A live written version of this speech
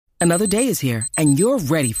Another day is here, and you're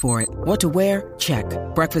ready for it. What to wear? Check.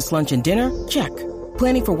 Breakfast, lunch, and dinner? Check.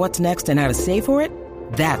 Planning for what's next and how to save for it?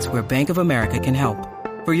 That's where Bank of America can help.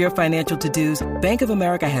 For your financial to-dos, Bank of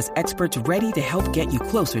America has experts ready to help get you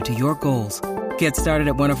closer to your goals. Get started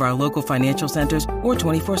at one of our local financial centers or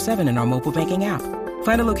 24/7 in our mobile banking app.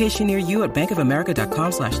 Find a location near you at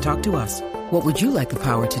bankofamerica.com/talktous. What would you like the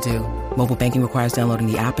power to do? Mobile banking requires downloading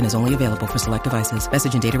the app and is only available for select devices.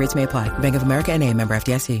 Message and data rates may apply. Bank of America N.A., member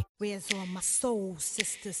FDIC. Where's all my soul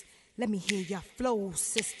sisters? Let me hear your flow,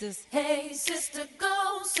 sisters. Hey, sister,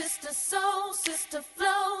 go, sister, soul, sister,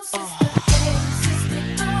 flow, sister. Hey, sister,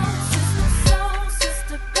 go, sister, soul,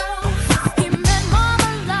 sister, go. He met Mama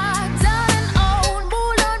Locked down in old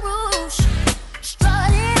Moulin Rouge,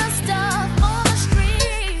 strutting her stuff on the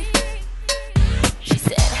street. She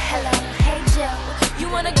said, hello, hey, Joe, you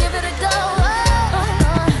wanna give it a go?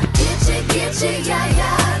 Get you, yeah,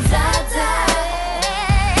 yeah, da, da.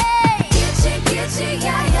 Get you,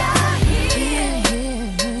 yeah, yeah.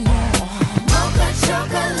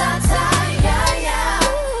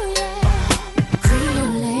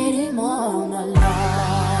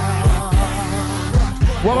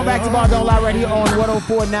 Welcome back to Ball Don't Lie right here on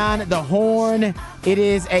 104.9 The Horn. It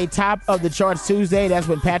is a Top of the Charts Tuesday. That's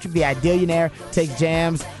when Patrick, the Idealionaire, takes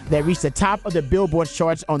jams that reach the top of the Billboard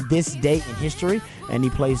charts on this date in history, and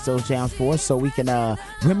he plays those jams for us so we can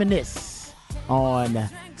reminisce on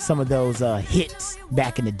some of those hits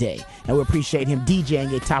back in the day. And we appreciate him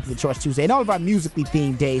DJing a Top of the Charts Tuesday and all of our musically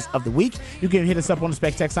themed days of the week. You can hit us up on the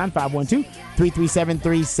Spec Text line,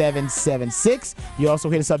 512-337-3776. You also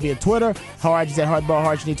hit us up via Twitter. Harge is at Hardball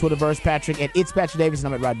Harge in the Twitterverse. Patrick at It's Patrick Davis,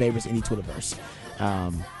 and I'm at Rod Babers in the Twitterverse.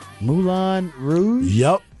 Moulin Rouge?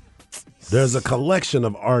 Yep. There's a collection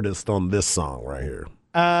of artists on this song right here.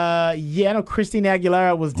 Yeah, I know Christina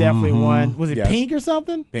Aguilera was definitely one. Was it Pink or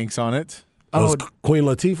something? Pink's on it. Oh, Queen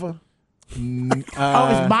Latifah? Is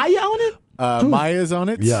Maya on it? Maya's on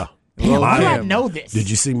it. Yeah. Damn, why do I know this? Did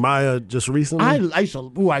you see Maya just recently? I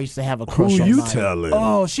used to have a crush Who on you Maya. telling?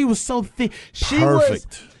 Oh, she was so thick.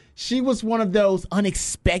 Perfect. She was one of those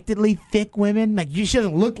unexpectedly thick women. Like, she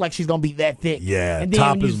doesn't look like she's going to be that thick. Yeah, and then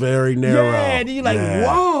top is very narrow. Yeah, and then you're like,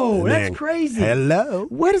 whoa, And that's then, crazy. Hello.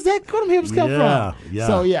 Where does that them hips come from? Yeah.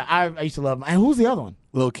 So, yeah, I used to love them. And who's the other one?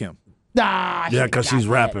 Lil' Kim. Ah, Yeah, because she's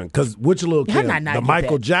rapping. Because which Lil' How Kim? did I not The get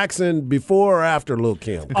Michael that? Jackson before or after Lil'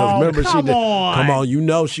 Kim? Because remember come she did. on. Come on, you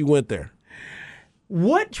know she went there.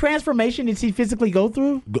 What transformation did she physically go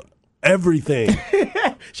through? Everything.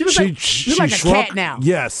 She looks like a shrunk, cat now.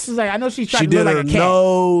 Yes. She's like, I know she's trying She to did look her like a cat.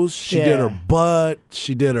 nose. She did Yeah. her butt.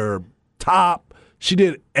 She did her top. She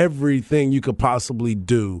did everything you could possibly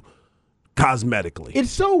do cosmetically.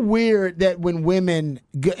 It's so weird that when women,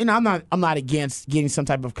 and I'm not against getting some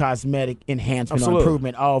type of cosmetic enhancement or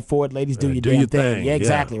improvement. All for it, ladies. Do your do damn your thing. thing. Yeah,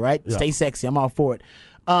 exactly. Yeah. Right. Yeah. Stay sexy. I'm all for it.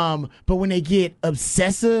 But when they get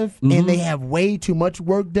obsessive and they have way too much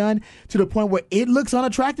work done to the point where it looks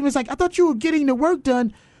unattractive, it's like, I thought you were getting the work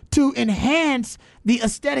done to enhance the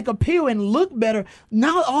aesthetic appeal and look better.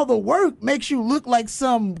 Now all the work makes you look like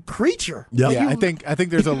some creature. Yep. Yeah, I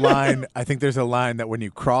think there's a line. I think there's a line that when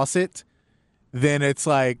you cross it, then it's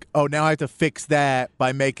like, oh, now I have to fix that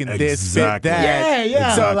by making this fit Exactly. that. Yeah,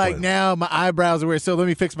 yeah. So Exactly. like now my eyebrows are weird. So let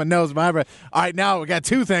me fix my nose, my eyebrow. All right, now we got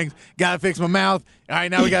two things. Got to fix my mouth. All right,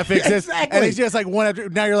 now we got to fix this. Exactly. And it's just like one after.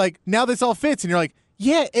 Now you're like, now this all fits, and you're like,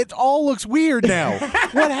 yeah, it all looks weird now.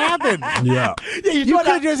 What happened? Yeah. Yeah, You could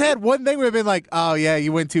have just had one thing would have been like, oh yeah,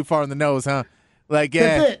 you went too far on the nose, huh? Like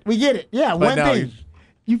yeah. That's it. We get it. Yeah, But one no, thing.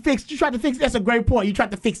 You tried to fix, that's a great point. You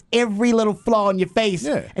tried to fix every little flaw in your face.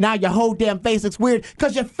 Yeah. And now your whole damn face looks weird.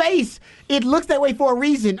 Because your face, it looks that way for a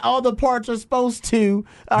reason. All the parts are supposed to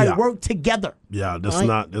Yeah. work together. Yeah, that's Right?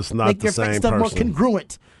 not Make the your face same stuff more person.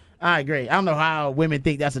 congruent. I agree. I don't know how women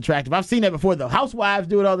think that's attractive. I've seen that before, though. Housewives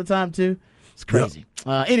do it all the time, too. It's crazy.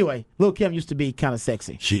 Anyway, Lil' Kim used to be kind of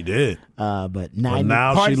sexy. She did. But now, Well,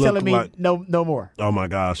 now Hart's she telling look me like- no more. Oh my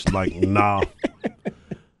gosh. Like, nah.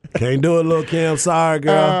 Can't do it, Lil' Kim. Sorry,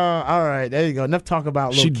 girl. All right, there you go. Enough talk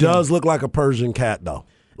about Lil' She Kim. does look like a Persian cat, though.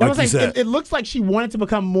 I Like was you like, said. it looks like she wanted to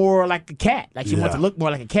become more like a cat. Like she wants Yeah. to look more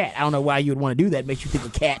like a cat. I don't know why you would want to do that. It makes you think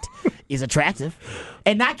a cat is attractive.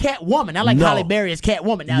 And not Catwoman. Not like No. Halle Berry is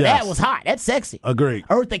Catwoman. Now Yes. that was hot. That's sexy. Agreed.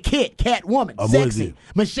 Eartha Kitt, Catwoman. I'm with Sexy. you.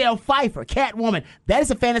 Michelle Pfeiffer, Catwoman. That is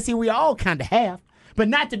a fantasy we all kind of have. But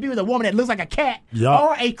not to be with a woman that looks like a cat Yup.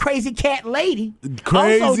 or a crazy cat lady.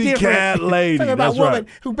 Crazy Also different. cat lady. Talking about That's a woman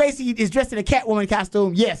right. who basically is dressed in a Catwoman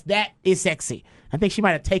costume. Yes, that is sexy. I think she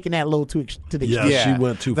might have taken that a little to the Yeah. extreme. She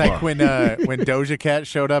went too like far. when Doja Cat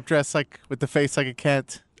showed up dressed like with the face like a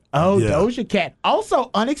cat. Oh, Yeah. Doja Cat. Also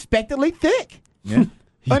unexpectedly thick. Yeah.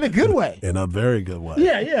 In a good way. In a very good way.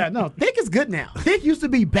 Yeah. No, thick is good now. Thick used to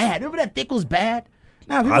be bad. Remember that thick was bad?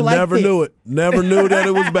 Now people I like never thick. knew it. Never knew that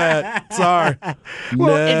it was bad. Sorry.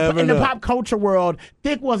 Well, in the knew. pop culture world,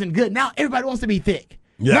 thick wasn't good. Now everybody wants to be thick.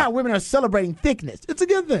 Yeah. Now women are celebrating thickness. It's a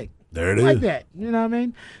good thing. There it I like is. that. You know what I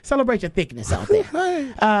mean? Celebrate your thickness out there.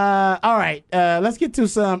 All right. Let's get to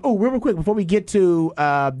some. Oh, real quick before we get to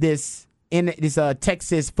this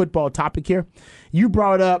Texas football topic here. You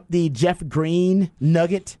brought up the Jeff Green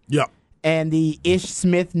nugget. Yep. And the Ish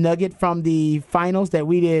Smith nugget from the finals that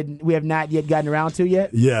we have not yet gotten around to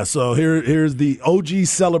yet. Yeah, so here's the OG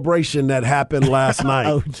celebration that happened last night.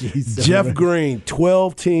 OG celebration. Jeff Green,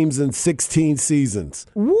 12 teams in 16 seasons.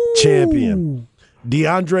 Woo. Champion.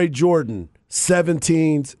 DeAndre Jordan, 7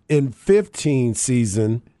 teams in 15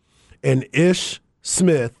 season. And Ish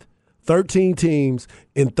Smith, 13 teams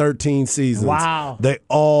in 13 seasons. Wow. They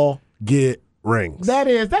all get rings.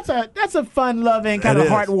 That's a fun loving kind It of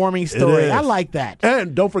is. heartwarming It story. is. I like that.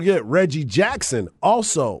 And don't forget, Reggie Jackson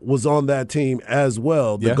also was on that team as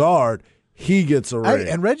well. The guard, he gets a ring.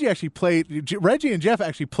 And Reggie actually played. Reggie and Jeff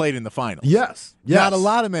actually played in the finals. Yes. Not a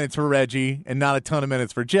lot of minutes for Reggie and not a ton of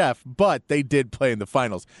minutes for Jeff, but they did play in the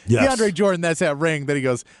finals. Yes. DeAndre Jordan, that's that ring that he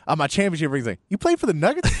goes, my championship ring. He's like, you played for the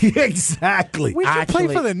Nuggets? Exactly. When did you play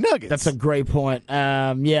Actually, for the Nuggets? That's a great point.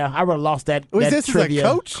 Yeah, I would have lost that. Was that this as a trivia.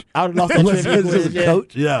 coach? I would have lost that Was trivia. this as a quiz, yeah.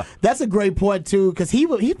 coach? Yeah. That's a great point too, because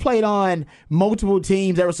he played on multiple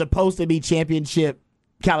teams that were supposed to be championship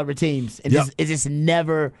caliber teams, and Yep. it just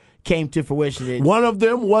never came to fruition. One of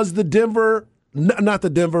them was the Denver, not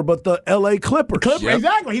the Denver, but the L.A. Clippers.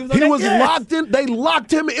 Exactly. He was, on He that- was yes. locked in. They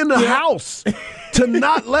locked him in the house to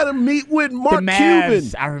not let him meet with The Mark Mavs.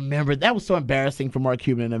 Cuban. I remember that was so embarrassing for Mark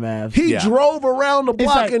Cuban and the Mavs. He Yeah. drove around the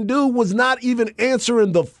block like- and dude was not even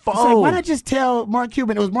answering the phone. It's like, why not just tell Mark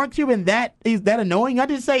Cuban? It was Mark Cuban he's that annoying. I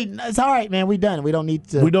just say it's all right, man. We done. We don't need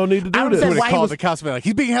to. We don't need to do I this. understand would why have he called was. the cops and been like,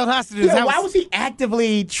 he's being held hostage in his Yeah, house. why was he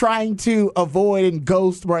actively trying to avoid and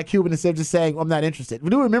ghost Mark Cuban instead of just saying I'm not interested?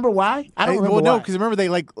 Do you remember why? I don't remember. Well, no, why. because remember they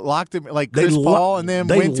locked him, They Chris lo- Paul, and then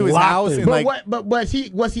they went to his locked house him. and But was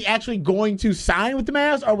he actually going to sign with the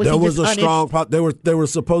Mavs, or was There he was just a strong. They were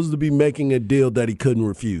supposed to be making a deal that he couldn't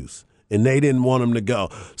refuse, and they didn't want him to go.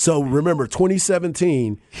 So remember,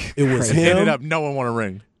 2017, it was him. ended up no one won a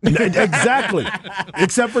ring. Exactly,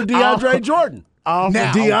 except for DeAndre Jordan. Now,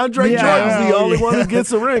 DeAndre Jordan's the only one who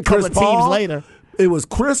gets a ring. couple Chris of teams Paul later. It was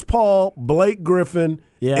Chris Paul, Blake Griffin,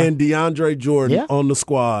 Yeah. and DeAndre Jordan Yeah. on the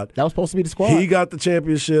squad. That was supposed to be the squad. He got the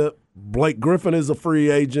championship. Blake Griffin is a free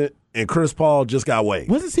agent, and Chris Paul just got waived.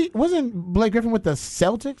 Wasn't Blake Griffin with the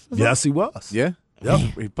Celtics? Yes, he was. Yeah. Yep.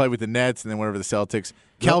 He played with the Nets and then went over to the Celtics.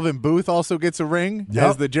 Calvin Booth also gets a ring Yep.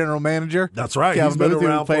 as the general manager. That's right. Calvin He's been Booth, who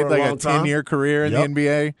around played for a like long a time. 10-year career in Yep. the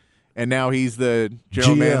NBA, and now he's the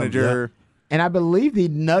general GM, manager. And I believe the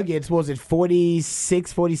Nuggets, was it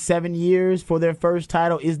 46, 47 years for their first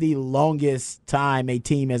title, is the longest time a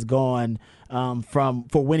team has gone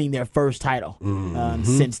for winning their first title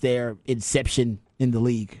since their inception in the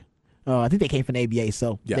league. I think they came from the ABA,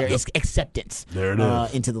 so their acceptance There it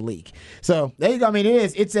is. into the league. So there you go. I mean, it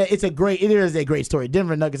is a great story.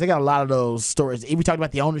 Denver Nuggets, they got a lot of those stories. We talked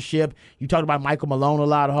about the ownership. You talked about Michael Malone a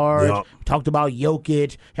lot hard. Yep. We talked about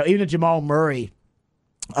Jokic. Hell, even the Jamal Murray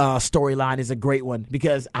storyline is a great one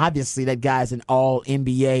because obviously that guy's an all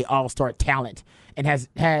NBA, all-star talent and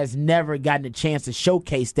has never gotten a chance to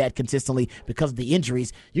showcase that consistently because of the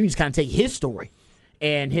injuries. You can just kind of take his story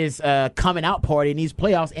and his coming out party in these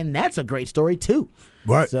playoffs, and that's a great story too.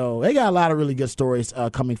 Right. So they got a lot of really good stories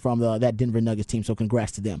coming from that Denver Nuggets team, so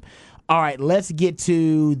congrats to them. All right, let's get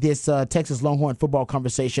to this Texas Longhorn football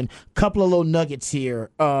conversation. Couple of little nuggets here.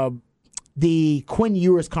 The Quinn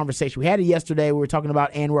Ewers conversation. We had it yesterday. We were talking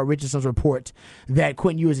about Anwar Richardson's report that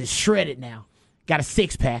Quinn Ewers is shredded now. Got a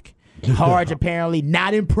six-pack. Harge apparently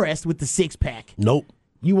not impressed with the six-pack. Nope.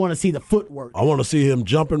 You want to see the footwork. I want to see him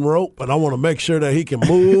jumping rope, and I want to make sure that he can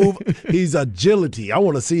move. He's agility. I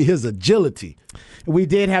want to see his agility. We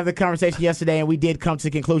did have the conversation yesterday, and we did come to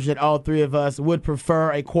the conclusion that all three of us would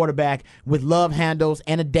prefer a quarterback with love handles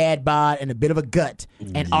and a dad bod and a bit of a gut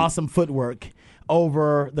and awesome footwork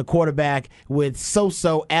over the quarterback with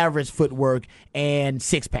so-so average footwork and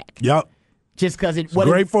six-pack. Yep. Just because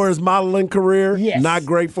Great for his modeling career, Yes. not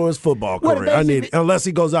great for his football Well, career. I need basically- unless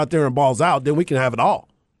he goes out there and balls out, then we can have it all.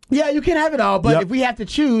 Yeah, you can have it all, but Yep. if we have to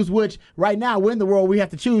choose, which right now we're in the world we have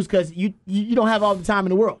to choose because you don't have all the time in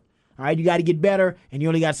the world. All right, you got to get better, and you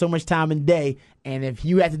only got so much time in the day. And if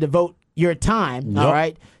you have to devote your time, all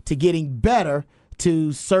right, to getting better,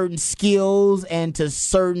 to certain skills and to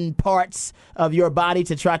certain parts of your body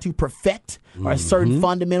to try to perfect or certain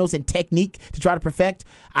fundamentals and technique to try to perfect,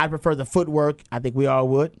 I prefer the footwork. I think we all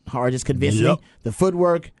would. Hard just convinced me. The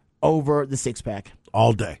footwork over the six-pack.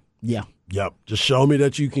 All day. Yeah. Yep. Just show me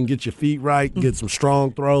that you can get your feet right, get some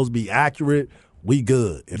strong throws, be accurate. We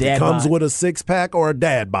good. If it comes with a six-pack or a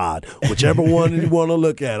dad bod, whichever one you want to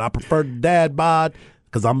look at. I prefer the dad bod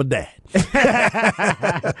because I'm a dad.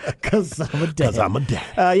 Because I'm a dad.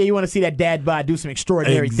 Yeah, you want to see that dad bod do some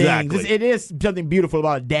extraordinary things. It is something beautiful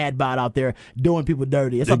about a dad bod out there doing people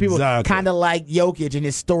dirty. That's why people kind of like Jokic in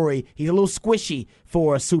his story. He's a little squishy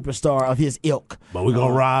for a superstar of his ilk. But we're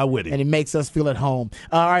going to ride with him. And it makes us feel at home.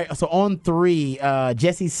 All right, so on 3,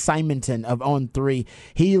 Jesse Simonton of On 3,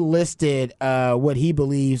 he listed what he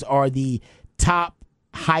believes are the top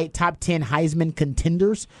 10 Heisman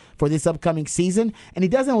contenders for this upcoming season, and he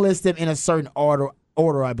doesn't list them in a certain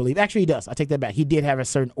order, I believe. Actually, he does. I take that back. He did have a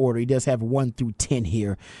certain order. He does have 1 through 10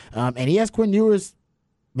 here, and he has Quinn Ewers.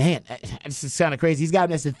 Man, this is kind of crazy. He's got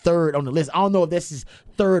him as the 3rd on the list. I don't know if this is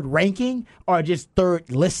 3rd ranking or just 3rd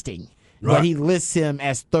listing. Right. But he lists him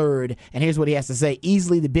as 3rd, and here's what he has to say.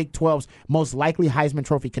 Easily the Big 12's most likely Heisman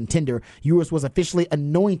Trophy contender, Ewers was officially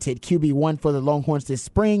anointed QB1 for the Longhorns this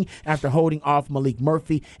spring after holding off Malik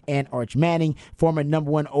Murphy and Arch Manning. Former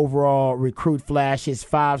number 1 overall recruit flashed his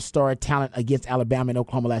 5-star talent against Alabama and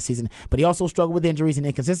Oklahoma last season, but he also struggled with injuries and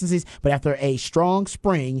inconsistencies. But after a strong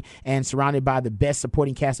spring and surrounded by the best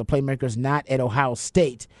supporting cast of playmakers not at Ohio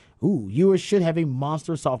State, Ewers should have a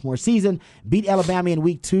monster sophomore season, beat Alabama in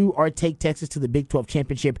week 2, or take Texas to the Big 12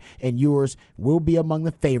 championship, and Ewers will be among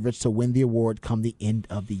the favorites to win the award come the end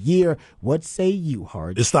of the year. What say you,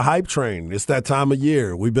 Hard? It's the hype train. It's that time of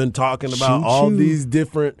year. We've been talking about all these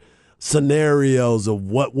different scenarios of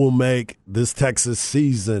what will make this Texas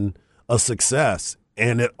season a success.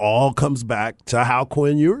 And it all comes back to how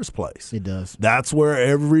Quinn Ewers plays. It does. That's where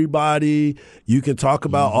everybody, you can talk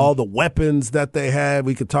about all the weapons that they have.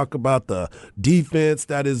 We can talk about the defense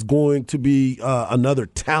that is going to be another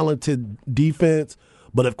talented defense.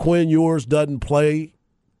 But if Quinn Ewers doesn't play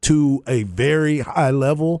to a very high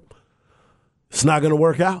level, it's not going to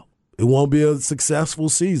work out. It won't be a successful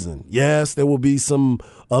season. Yes, there will be some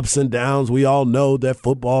ups and downs. We all know that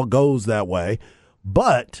football goes that way.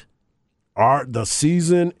 But the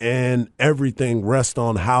season and everything rests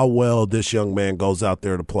on how well this young man goes out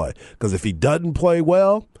there to play. Because if he doesn't play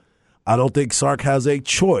well, I don't think Sark has a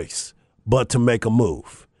choice but to make a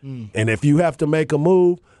move. And if you have to make a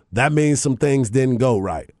move, that means some things didn't go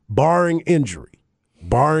right, barring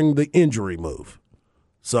the injury move.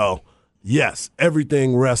 So, yes,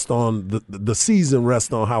 everything rests on the season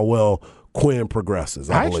rests on how well Quinn progresses.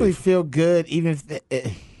 I actually feel good, even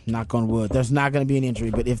if knock on wood, there's not going to be an injury,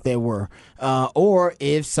 but if there were, or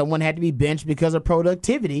if someone had to be benched because of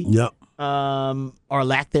productivity, or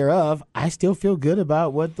lack thereof, I still feel good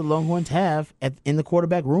about what the Longhorns have in the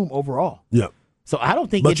quarterback room overall. Yep. So I don't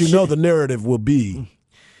think. But the narrative will be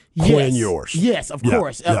Quinn Ewers. Yes, of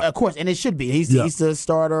course, of course, and it should be. He's the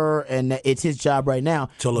starter, and it's his job right now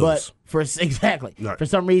to lose. But for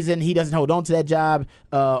some reason, he doesn't hold on to that job,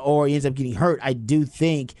 or he ends up getting hurt. I do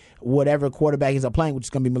think whatever quarterback ends up playing, which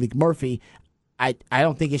is going to be Malik Murphy, I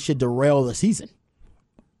don't think it should derail the season.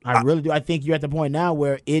 I really do. I think you're at the point now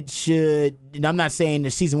where it should. And I'm not saying the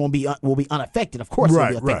season will be unaffected. Of course, it'll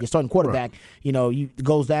be affected. Your starting quarterback,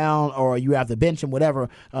 goes down, or you have to bench him, whatever.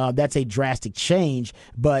 That's a drastic change.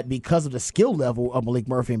 But because of the skill level of Malik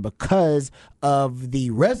Murphy and because of the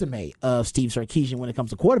resume of Steve Sarkisian when it comes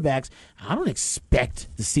to quarterbacks, I don't expect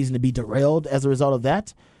the season to be derailed as a result of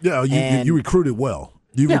that. Yeah, you recruited well.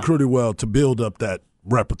 You recruited well to build up that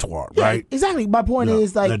repertoire, right? Exactly. My point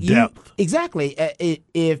is the depth.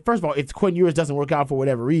 If first of all, if Quinn Ewers doesn't work out for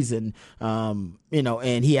whatever reason, and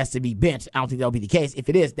he has to be benched, I don't think that'll be the case. If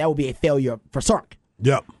it is, that would be a failure for Sark.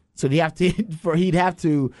 Yep. So he'd have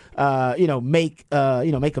to make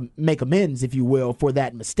amends, if you will, for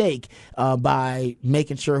that mistake by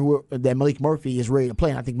making sure that Malik Murphy is ready to play.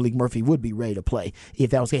 And I think Malik Murphy would be ready to play if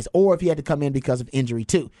that was the case, or if he had to come in because of injury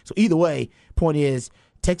too. So either way, point is,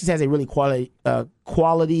 Texas has a really quality,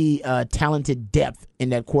 talented depth in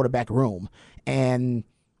that quarterback room, and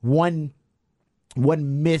one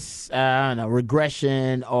regression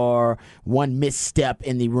or one misstep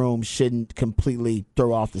in the room shouldn't completely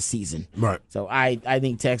throw off the season. Right. So I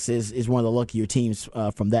think Texas is one of the luckier teams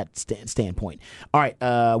from that standpoint. All right,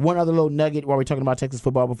 one other little nugget while we're talking about Texas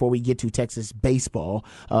football before we get to Texas baseball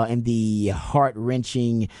and the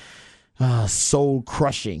heart-wrenching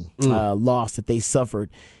soul-crushing loss that they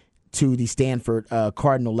suffered. to the Stanford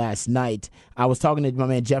Cardinal last night. I was talking to my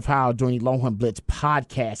man Jeff Howe during the Longhorn Blitz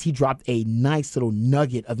podcast. He dropped a nice little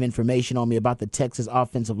nugget of information on me about the Texas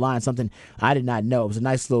offensive line, something I did not know. It was a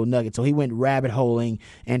nice little nugget. So he went rabbit holing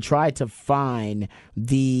and tried to find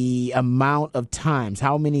the amount of times,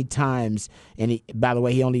 how many times, and by the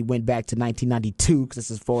way, he only went back to 1992 because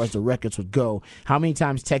that's as far as the records would go, how many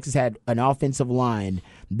times Texas had an offensive line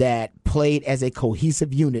that played as a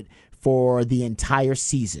cohesive unit for the entire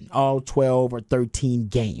season, all 12 or 13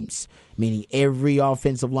 games, meaning every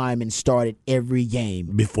offensive lineman started every game.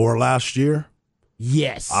 Before last year?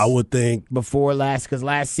 Yes. I would think. Before last, because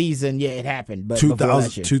last season, yeah, it happened. But before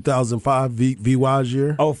last year. 2005, VY's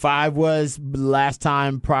year? 05 was last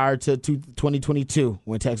time prior to 2022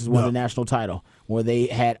 when Texas won the national title, where they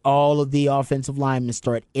had all of the offensive linemen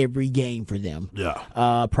start every game for them.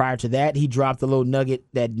 Yeah. Prior to that, he dropped a little nugget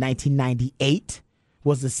that 1998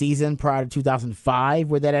 was the season prior to 2005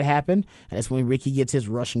 where that had happened. And that's when Ricky gets his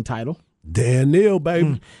rushing title. Dan Neal,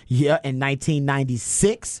 baby. Yeah, and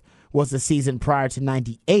 1996 was the season prior to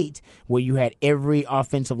 98 where you had every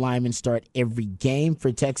offensive lineman start every game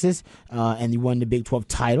for Texas, and you won the Big 12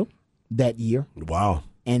 title that year. Wow.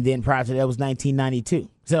 And then prior to that was 1992.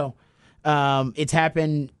 So it's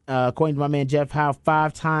happened, according to my man Jeff Howe,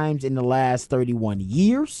 5 times in the last 31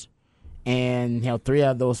 years. And 3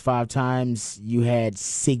 out of those 5 times, you had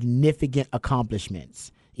significant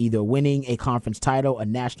accomplishments, either winning a conference title, a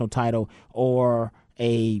national title, or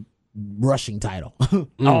a rushing title,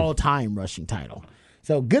 all-time rushing title.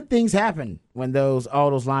 So good things happen when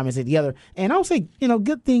all those linemen sit together. And I'll say,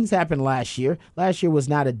 good things happened last year. Last year was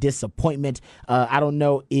not a disappointment. I don't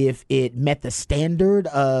know if it met the standard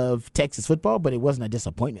of Texas football, but it wasn't a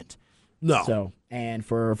disappointment. No. So, and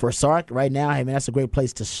for Sark right now, hey man, that's a great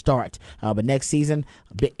place to start. But next season,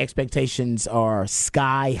 big expectations are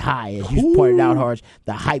sky high. As you pointed out, Harge,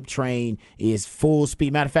 the hype train is full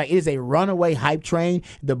speed. Matter of fact, it is a runaway hype train.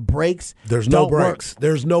 The brakes There's don't no brakes. work.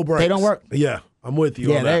 There's no brakes. They don't work. Yeah, I'm with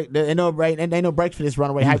you on that. There ain't no break. Ain't no brakes for this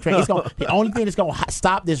runaway hype train. The only thing that's going to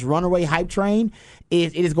stop this runaway hype train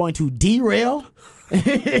is it is going to derail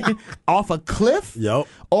off a cliff,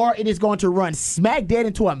 or it is going to run smack dead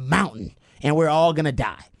into a mountain, and we're all going to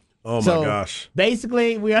die. Oh, my gosh.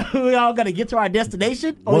 Basically, we all going to get to our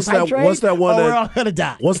destination on What's this hype train, that one or we're all going to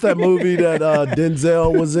die. What's that movie that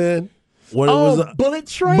Denzel was in? When it was Bullet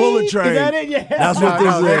Train? Bullet Train. Is that it? Yeah. That's what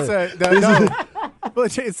this is.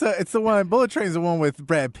 Bullet Train, it's the one. Bullet Train's the one with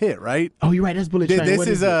Brad Pitt, right? Oh, you're right. That's Bullet Train. This What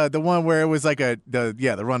is it? the one where it was like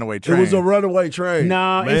the runaway train. It was a runaway train.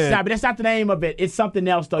 No, Man. it's not. But that's not the name of it. It's something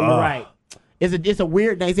else, though. You're right. It's a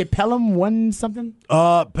weird name. Is it Pelham 1 something?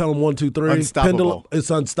 Pelham 1 2 3. Unstoppable. Pendulum. It's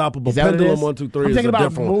Unstoppable. Is that what it Pendulum is? 1 2 3. I'm is thinking a about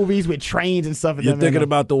different one. movies with trains and stuff. You're thinking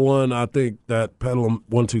about the one. I think that Pendulum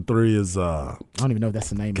 1 2 3 is. I don't even know if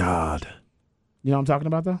that's the name. God. You know what I'm talking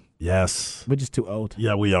about, though? Yes. We're just too old.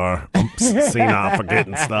 Yeah, we are. I'm senile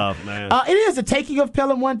forgetting stuff, man. It is a taking of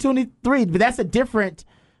Pelham 123, but that's a different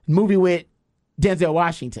movie with Denzel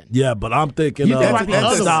Washington. Yeah, but I'm thinking of that's the other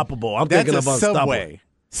one. Unstoppable. I'm thinking of Unstoppable. Subway.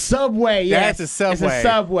 Subway, yes. That's a Subway. It's a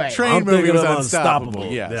Subway. Train I'm movie thinking was of Unstoppable.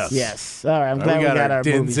 Unstoppable. Yes. All right, I'm glad we got our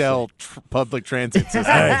movies. Denzel public transit system.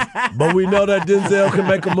 Hey, but we know that Denzel can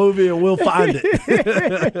make a movie and we'll find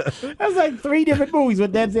it. That's like 3 different movies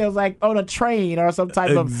with Denzel's like on a train or some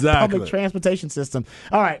type of public transportation system.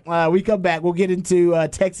 All right, we come back. We'll get into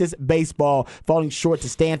Texas baseball falling short to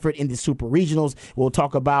Stanford in the Super Regionals. We'll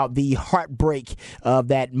talk about the heartbreak of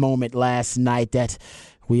that moment last night that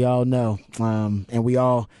we all know, and we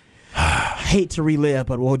all hate to relive,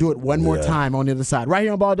 but we'll do it one more time on the other side. Right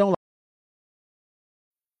here on Ball Don't Lie.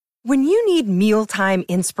 When you need mealtime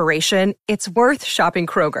inspiration, it's worth shopping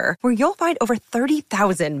Kroger, where you'll find over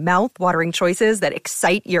 30,000 mouth-watering choices that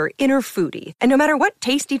excite your inner foodie. And no matter what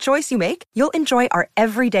tasty choice you make, you'll enjoy our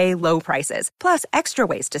everyday low prices, plus extra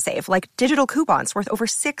ways to save, like digital coupons worth over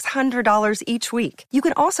 $600 each week. You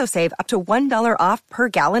can also save up to $1 off per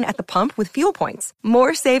gallon at the pump with fuel points.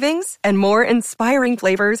 More savings and more inspiring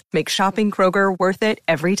flavors make shopping Kroger worth it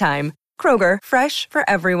every time. Kroger, fresh for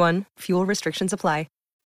everyone. Fuel restrictions apply.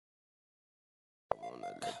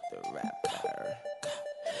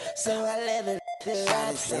 So I live in the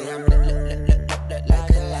rap. Say I'm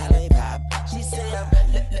like a lollipop. She say I'm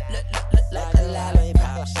like a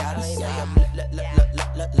lollipop. She say I'm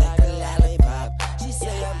like a lollipop. She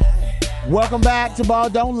say I'm. Welcome back to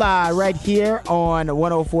Ball Don't Lie right here on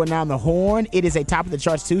 104.9 The Horn. It is a Top of the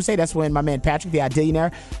Charts Tuesday. That's when my man Patrick, the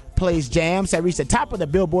Idillionaire, plays jams that reached the top of the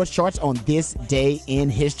Billboard charts on this day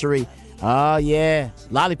in history. Oh, yeah.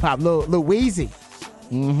 Lollipop, Lil Weezy.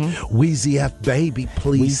 Weezy F baby,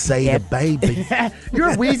 please say F. the baby. You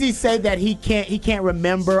heard Weezy say that he can't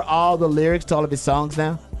remember all the lyrics to all of his songs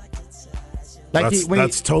now. Like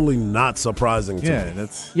That's totally not surprising to me.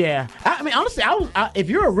 That's Yeah, I mean, honestly, if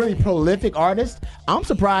you're a really prolific artist, I'm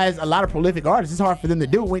surprised a lot of prolific artists, it's hard for them to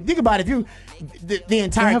do. When think about it, if you the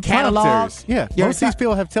entire catalog. prompters. Yeah, most of these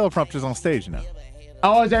people have teleprompters on stage now.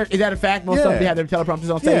 Oh, is that a fact? Most of them have their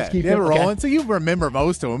teleprompters on stage. Yeah, Keep they have it them? Okay. rolling. So you remember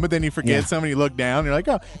most of them, but then you forget some and you look down and you're like,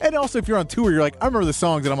 oh. And also, if you're on tour, you're like, I remember the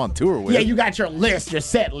songs that I'm on tour with. Yeah, you got your list, your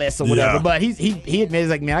set list or whatever. Yeah. But he admits,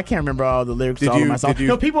 like, man, I can't remember all the lyrics to all of my songs.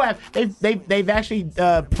 No, people have they've actually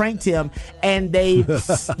pranked him, and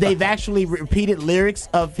they've actually repeated lyrics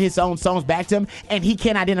of his own songs back to him, and he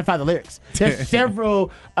can't identify the lyrics. There's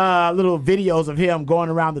several little videos of him going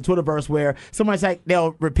around the Twitterverse where someone's like,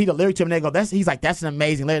 they'll repeat a lyric to him, and they go, he's like, that's an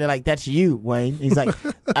amazing lyric. They're like, that's you, Wayne. He's like,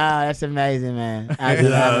 that's amazing, man.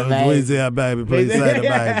 Weezy F baby, please say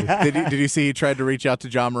the baby. Did you see he tried to reach out to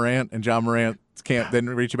John Morant, and John Morant's camp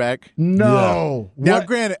didn't reach back? No. Now, What?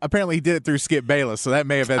 granted, apparently he did it through Skip Bayless, so that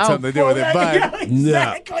may have had something to do with it. But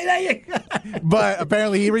Exactly. There you go. but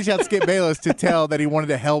apparently he reached out to Skip Bayless to tell that he wanted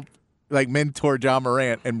to help, like, mentor John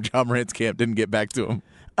Morant, and John Morant's camp didn't get back to him.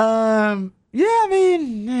 Yeah, I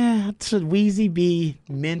mean, should Weezy be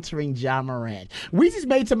mentoring John Morant? Weezy's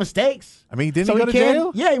made some mistakes. I mean, didn't he go to can-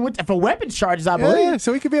 jail? Yeah, he went for weapons charges, I believe. Yeah,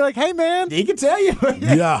 so he could be like, hey, man. He can tell you.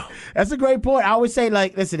 Yeah. That's a great point. I always say,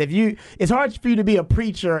 like, listen, it's hard for you to be a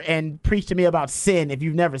preacher and preach to me about sin if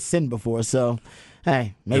you've never sinned before. So,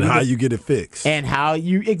 hey, maybe And how you get it fixed. and how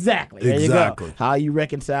you exactly. There Exactly. you go. How you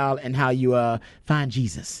reconcile and how you find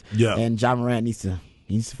Jesus. Yeah. And John Morant needs to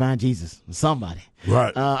find Jesus. Somebody.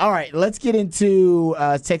 Right. All right, let's get into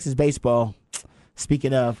Texas baseball.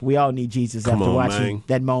 Speaking of, we all need Jesus Come after on, watching man.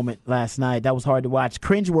 that moment last night. That was hard to watch.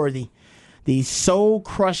 Cringeworthy. The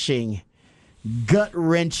soul-crushing,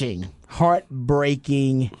 gut-wrenching,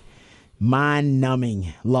 heartbreaking,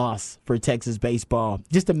 mind-numbing loss for Texas baseball.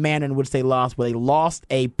 Just the manner in which they lost, where they lost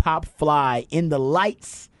a pop fly in the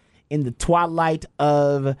lights, in the twilight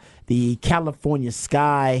of the California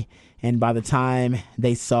sky, and by the time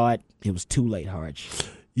they saw it, it was too late, Harge.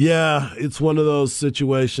 Yeah, it's one of those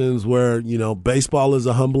situations where, baseball is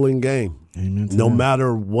a humbling game. No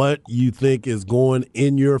matter what you think is going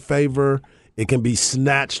in your favor, it can be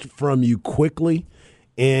snatched from you quickly.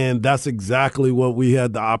 And that's exactly what we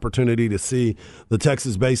had the opportunity to see. The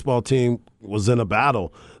Texas baseball team was in a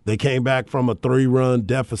battle. They came back from a 3-run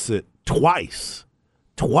deficit twice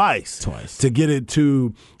to get it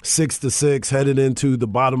to 6-6, headed into the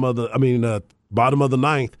bottom of the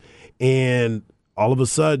ninth. And all of a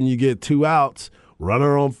sudden you get 2 outs,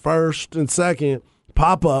 runner on first and second,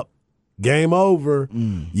 pop up, game over.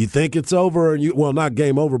 You think it's over, and not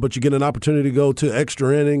game over, but you get an opportunity to go to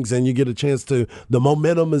extra innings, and you get a chance to. The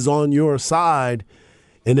momentum is on your side,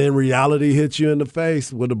 and then reality hits you in the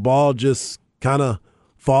face where the ball just kind of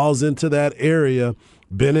falls into that area.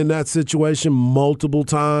 Been in that situation multiple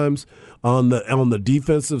times on the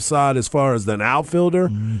defensive side as far as an outfielder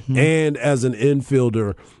and as an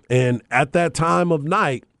infielder. And at that time of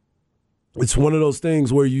night, it's one of those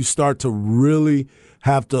things where you start to really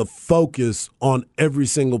have to focus on every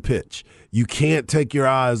single pitch. You can't take your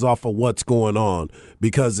eyes off of what's going on,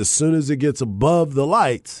 because as soon as it gets above the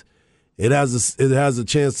lights, it has a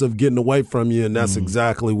chance of getting away from you, and that's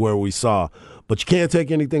exactly where we saw. But you can't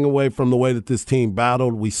take anything away from the way that this team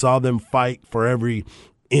battled. We saw them fight for every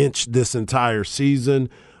inch this entire season.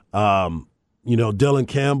 Dylan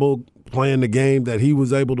Campbell playing the game that he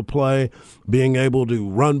was able to play, being able to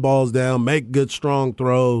run balls down, make good, strong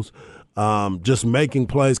throws, just making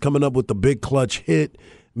plays, coming up with the big clutch hit.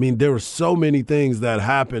 I mean, there were so many things that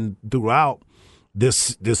happened throughout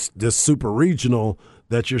this super regional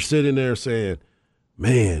that you're sitting there saying,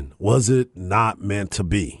 man, was it not meant to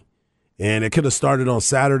be? And it could have started on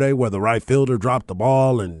Saturday where the right fielder dropped the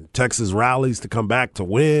ball and Texas rallies to come back to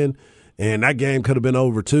win. And that game could have been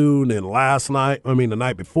over too. And then the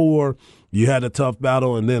night before, you had a tough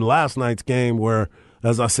battle. And then last night's game where,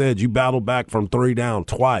 as I said, you battled back from 3 down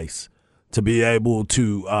twice to be able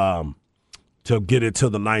to get it to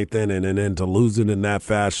the ninth inning, and then to lose it in that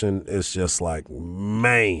fashion. It's just like,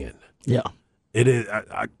 man. Yeah. It is.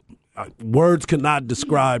 Words could not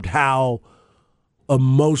describe how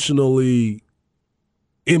emotionally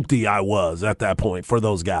empty I was at that point for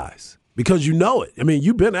those guys, because you know it. I mean,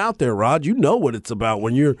 you've been out there, Rod. You know what it's about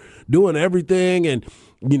when you're doing everything, and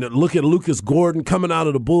look at Lucas Gordon coming out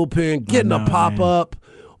of the bullpen, getting a pop up,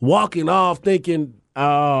 walking off, thinking, he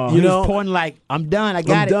was pointing like, I'm done. I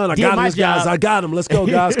got it. I Did got my him, guys. job. I got him. Let's go,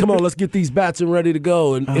 guys. Come on, let's get these bats and ready to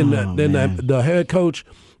go. And then the head coach,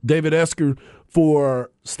 David Esker, for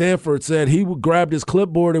Stanford said he grabbed his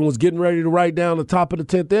clipboard and was getting ready to write down the top of the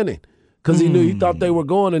 10th inning because he thought they were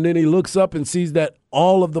going, and then he looks up and sees that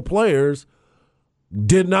all of the players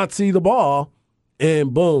did not see the ball,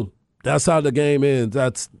 and boom, that's how the game ends.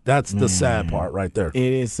 That's the sad part right there. It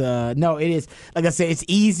is. It is. Like I said, it's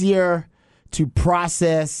easier to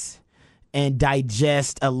process and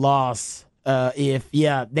digest a loss if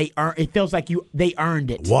it feels like they earned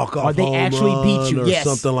it. Walk off or they home actually run beat you. or Yes,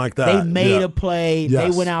 something like that. They made Yeah. a play.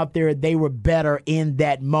 Yes. They went out there. They were better in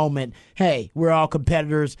that moment. Hey, we're all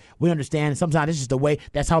competitors. We understand. Sometimes it's just the way.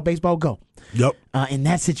 That's how baseball go. Yep. In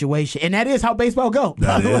that situation, and that is how baseball go.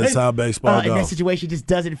 That is how baseball In go. that situation, it just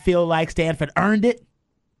doesn't feel like Stanford earned it.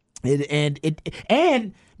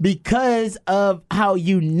 And because of how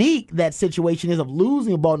unique that situation is of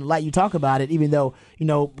losing a ball in the light, you talk about it, even though,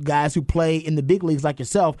 guys who play in the big leagues like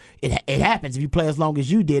yourself, it happens. If you play as long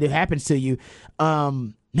as you did, it happens to you.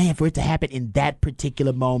 Man, for it to happen in that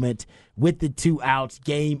particular moment with the 2 outs,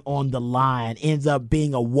 game on the line, ends up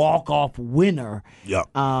being a walk-off winner. Yep.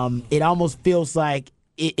 It almost feels like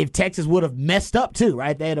if Texas would have messed up too,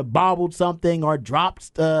 right? They had a bobbled something or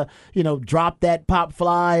dropped that pop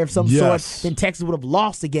fly of some sort, then Texas would have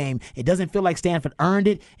lost the game. It doesn't feel like Stanford earned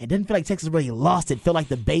it. It doesn't feel like Texas really lost it. It felt like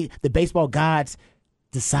the baseball gods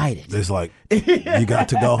decided. It's like, you got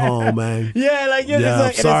to go home, man. Yeah, like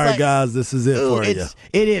I'm sorry, guys. This is it for you.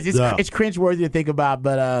 It is. It's cringeworthy to think about,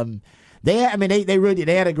 but they really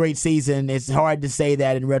had a great season. It's hard to say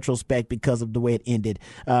that in retrospect because of the way it ended,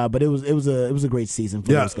 but it was a great season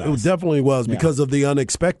for those guys. It definitely was because of the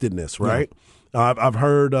unexpectedness, right? Yeah. I've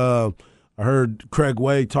heard I heard Craig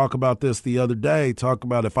Way talk about this the other day. Talk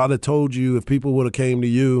about if I'd have told you, if people would have came to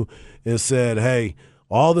you and said, "Hey,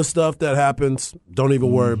 all the stuff that happens, don't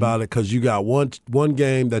even worry about it because you got one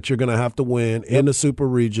game that you're going to have to win in the Super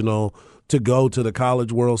Regional to go to the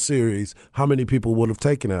College World Series," how many people would have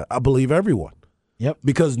taken it? I believe everyone. Yep.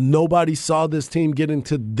 Because nobody saw this team getting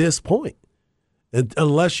to this point. And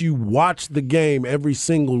unless you watch the game every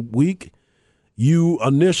single week, you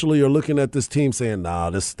initially are looking at this team saying,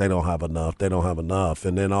 they don't have enough. They don't have enough.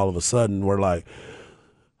 And then all of a sudden we're like,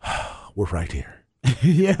 we're right here.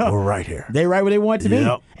 Yeah, we're right here. They're right where they want to be.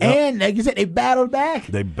 Yep. And like you said, they battled back.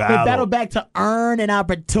 They battled back to earn an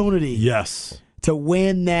opportunity. Yes. To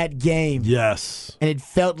win that game. Yes. And it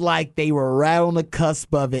felt like they were right on the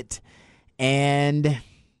cusp of it. And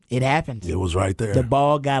it happened. It was right there. The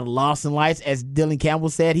ball got lost in lights. As Dylan Campbell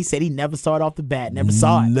said, he said he never saw it off the bat. Never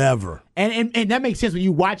saw it. Never. And that makes sense. When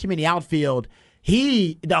you watch him in the outfield,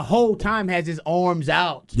 he the whole time has his arms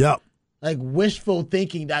out. Yep. Like wishful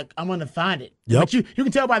thinking that I'm going to find it. Yep. But you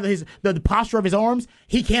can tell by the posture of his arms,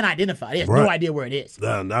 he can't identify it. He has no idea where it is.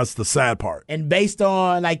 That's the sad part. And based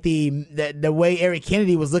on like the way Eric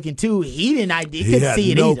Kennedy was looking too, he couldn't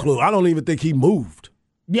see it no either. clue. I don't even think he moved.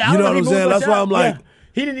 Yeah, you know what I'm saying? That's why I'm like,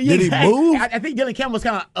 he didn't. Did he move? I think Dylan Campbell was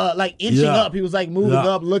kind of like inching up. He was like moving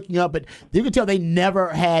up, looking up, but you could tell they never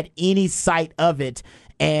had any sight of it.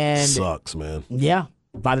 And sucks, man. Yeah.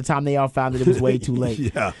 By the time they all found it was way too late.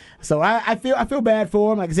 Yeah. So I feel bad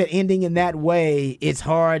for him. Like I said, ending in that way, it's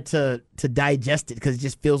hard to digest it because it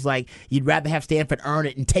just feels like you'd rather have Stanford earn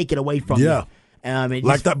it and take it away from you. Yeah.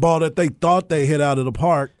 Like that ball that they thought they hit out of the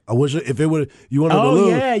park. I wish if it would you wanted to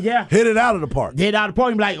lose. Hit it out of the park. Hit it out of the park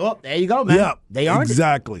and be like, oh, there you go, man. Yeah. They earned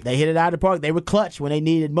exactly. it. They hit it out of the park. They were clutch when they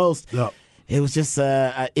needed most. Yep. It was just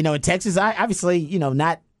in Texas, obviously,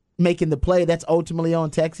 not making the play, that's ultimately on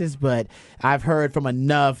Texas, but I've heard from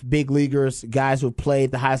enough big leaguers, guys who've played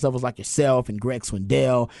at the highest levels like yourself and Greg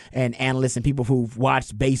Swindell and analysts and people who've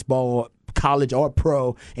watched baseball, college or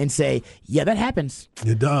pro, and say, yeah, that happens.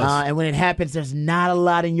 It does. And when it happens, there's not a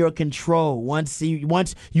lot in your control. Once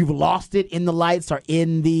you've lost it in the lights or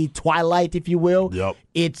in the twilight, if you will,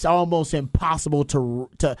 it's almost impossible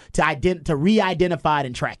to re-identify it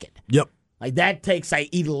and track it. Yep. Like that takes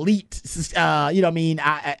elite, your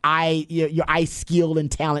eye skill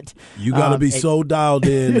and talent. You got to be so dialed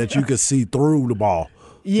in that you can see through the ball.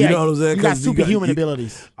 Yeah, you know what I'm saying? You got superhuman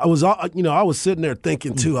abilities. I was sitting there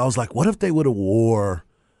thinking too. I was like, what if they would have wore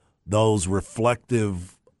those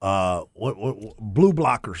reflective blue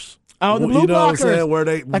blockers? Oh, the blue blockers. You know what I'm saying? Where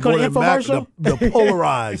they like on the infomercial? The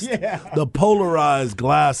polarized, the polarized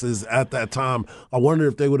glasses at that time. I wonder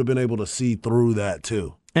if they would have been able to see through that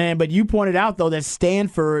too. But you pointed out, though, that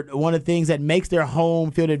Stanford, one of the things that makes their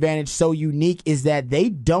home field advantage so unique is that they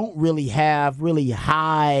don't really have really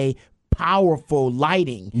high, powerful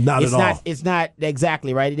lighting. Not at all. It's not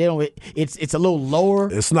exactly right. They don't. It's a little lower.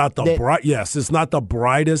 It's not the bright. Yes, it's not the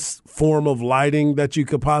brightest form of lighting that you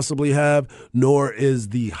could possibly have, nor is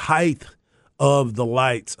the height of the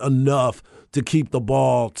lights enough to keep the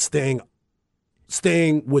ball staying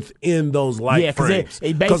staying within those light Yeah, 'cause frames.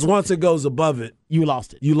 it Because once it goes above it, You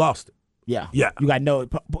lost it. you lost it. Yeah. Yeah. You got no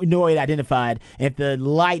way identified. If the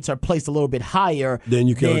lights are placed a little bit higher, Then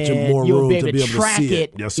you can get more you'll room be able to be able to track see it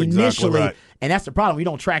it. That's exactly initially. right. And that's the problem. If you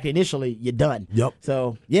don't track it initially, you're done. Yep.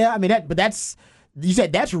 So, yeah, I mean, you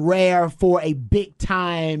said that's rare for a big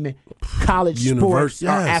time college sports or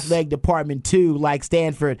Yes. athletic department too, like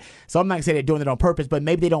Stanford. So I'm not gonna say they're doing it on purpose, but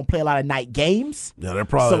maybe they don't play a lot of night games. Yeah, they're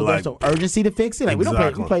probably so like there's some urgency to fix it. Like we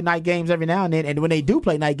Exactly. play night games every now and then, and when they do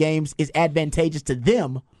play night games, it's advantageous to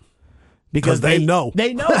them because they know.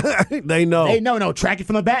 They know. they know. They know. No, track it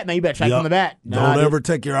from the bat. Man, you better track it Yep. from the bat. Don't ever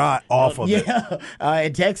take your eye off of it. Yeah.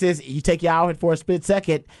 In Texas, you take your eye off it for a split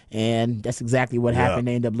second, and that's exactly what happened.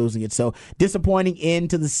 They end up losing it. So disappointing end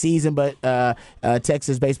to the season, but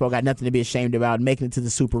Texas baseball got nothing to be ashamed about, making it to the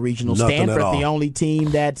Super Regional. Nothing at Stanford, all. the only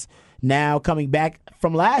team that's now coming back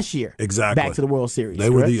from last year. Exactly. Back to the World Series. They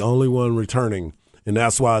were correct? the only one returning, and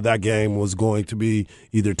that's why that game was going to be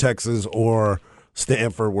either Texas or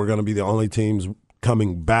Stanford. Were going to be the only teams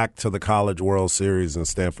coming back to the College World Series, and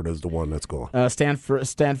Stanford is the one that's going.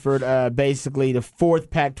 Stanford, basically the fourth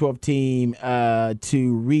Pac-12 team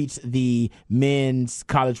to reach the men's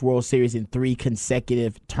College World Series in 3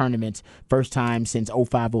 consecutive tournaments. First time since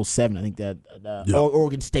 05-07. I think that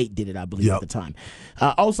Oregon State did it, I believe, at the time.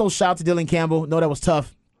 Also, shout out to Dylan Campbell. No, that was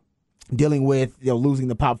tough dealing with losing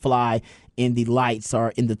the pop fly in the lights or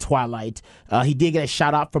in the twilight. He did get a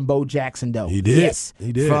shout out from Bo Jackson, though. He did. Yes,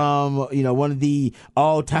 He did. From one of the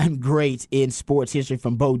all-time greats in sports history,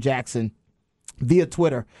 from Bo Jackson via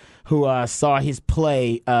Twitter, who saw his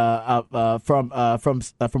play from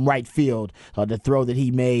right field, the throw that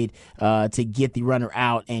he made to get the runner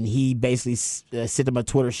out, and he basically sent him a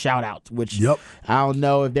Twitter shout out, which I don't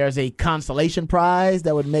know if there's a consolation prize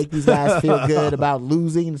that would make these guys feel good about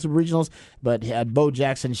losing in the Super Regionals, but Bo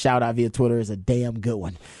Jackson shout out via Twitter is a damn good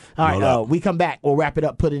one. All right, we come back, we'll wrap it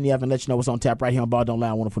up, put it in the oven, let you know what's on tap right here on Ball Don't Lie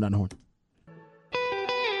on 104.9 The Horn.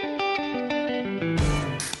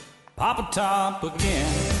 Papa Top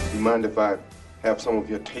again. You mind if I have some of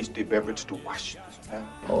your tasty beverage to wash this down?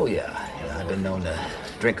 Oh, yeah. I've been known to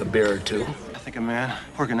drink a beer or two. I think a man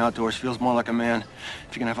working outdoors feels more like a man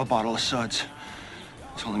if you can have a bottle of Suds.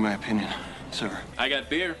 It's only my opinion, sir. I got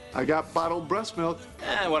beer. I got bottled breast milk.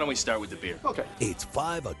 Why don't we start with the beer? Okay. It's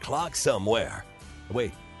 5 o'clock somewhere.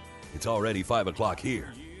 Wait, it's already 5 o'clock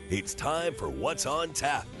here. It's time for What's on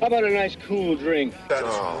Tap. How about a nice cool drink? That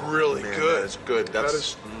is really good. That's good.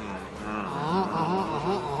 That's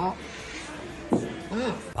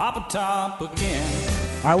Papa Top again.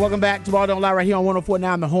 All right, welcome back to Ball Don't Lie right here on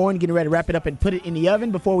 104.9 The Horn. Getting ready to wrap it up and put it in the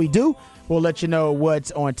oven. Before we do, we'll let you know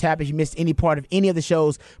what's on tap. If you missed any part of any of the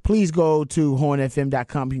shows, please go to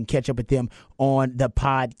hornfm.com. You can catch up with them on the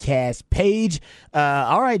podcast page.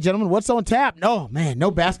 All right, gentlemen, what's on tap? No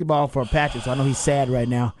basketball for Patrick, so I know he's sad right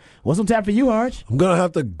now. What's on tap for you, Arch? I'm going to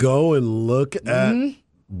have to go and look at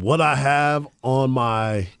what I have on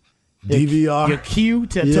my DVR. Your queue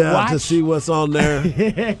to watch? to see what's on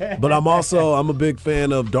there. But I'm a big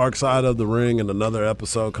fan of Dark Side of the Ring, and another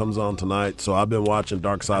episode comes on tonight. So I've been watching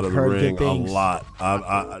Dark Side of the Ring a lot.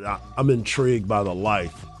 I'm intrigued by the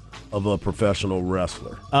life of a professional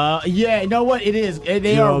wrestler. Yeah, you know what? It is. They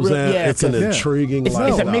You know are what I'm saying? Yeah, It's an intriguing It's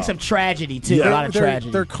lifestyle. a mix of tragedy, too. Yeah. A lot of tragedy.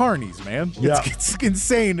 They're carnies, man. Yeah. It's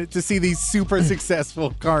insane to see these super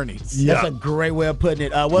successful carnies. That's a great way of putting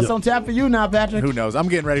it. What's on tap for you now, Patrick? Who knows? I'm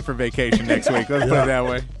getting ready for vacation next week. Let's put it that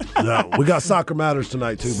way. Yeah, we got Soccer Matters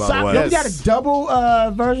tonight, too, by the way. We got a double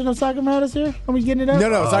version of Soccer Matters here? Are we getting it up?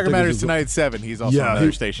 No, Soccer think Matters it's- tonight at 7. He's also on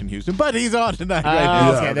another station in Houston, but he's on tonight right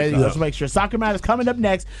now. Okay, there you go. Let's make sure. Soccer Matters coming up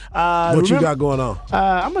next. What you got going on?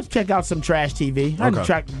 I'm going to check out some trash TV. I've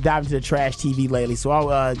been diving into the trash TV lately, so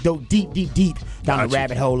I'll go deep down the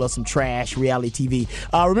rabbit hole of some trash reality TV.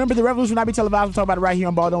 Remember, the revolution will not be televised. We'll talk about it right here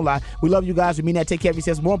on Ball Don't Lie. We love you guys. We mean that. Take care of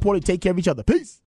yourselves. More importantly, take care of each other. Peace.